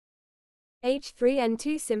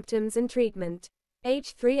H3N2 symptoms and treatment.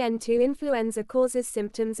 H3N2 influenza causes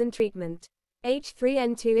symptoms and treatment.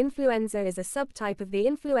 H3N2 influenza is a subtype of the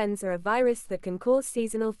influenza virus that can cause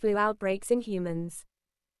seasonal flu outbreaks in humans.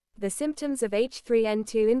 The symptoms of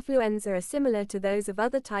H3N2 influenza are similar to those of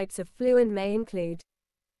other types of flu and may include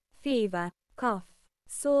fever, cough,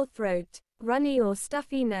 sore throat, runny or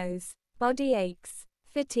stuffy nose, body aches,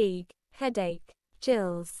 fatigue, headache,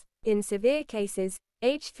 chills. In severe cases,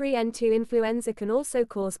 H3N2 influenza can also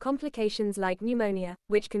cause complications like pneumonia,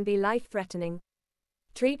 which can be life-threatening.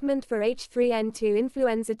 Treatment for H3N2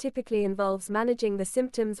 influenza typically involves managing the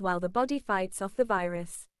symptoms while the body fights off the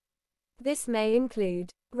virus. This may include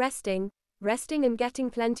resting and getting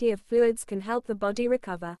plenty of fluids can help the body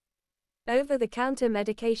recover. Over-the-counter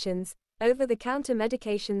medications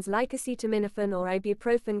like acetaminophen or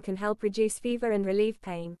ibuprofen can help reduce fever and relieve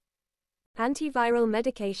pain. Antiviral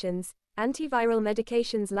medications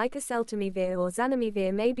like oseltamivir or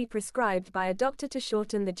zanamivir may be prescribed by a doctor to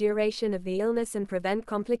shorten the duration of the illness and prevent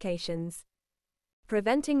complications.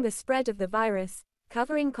 Preventing the spread of the virus,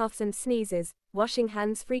 covering coughs and sneezes, washing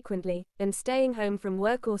hands frequently, and staying home from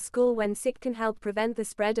work or school when sick can help prevent the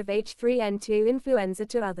spread of H3N2 influenza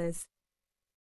to others.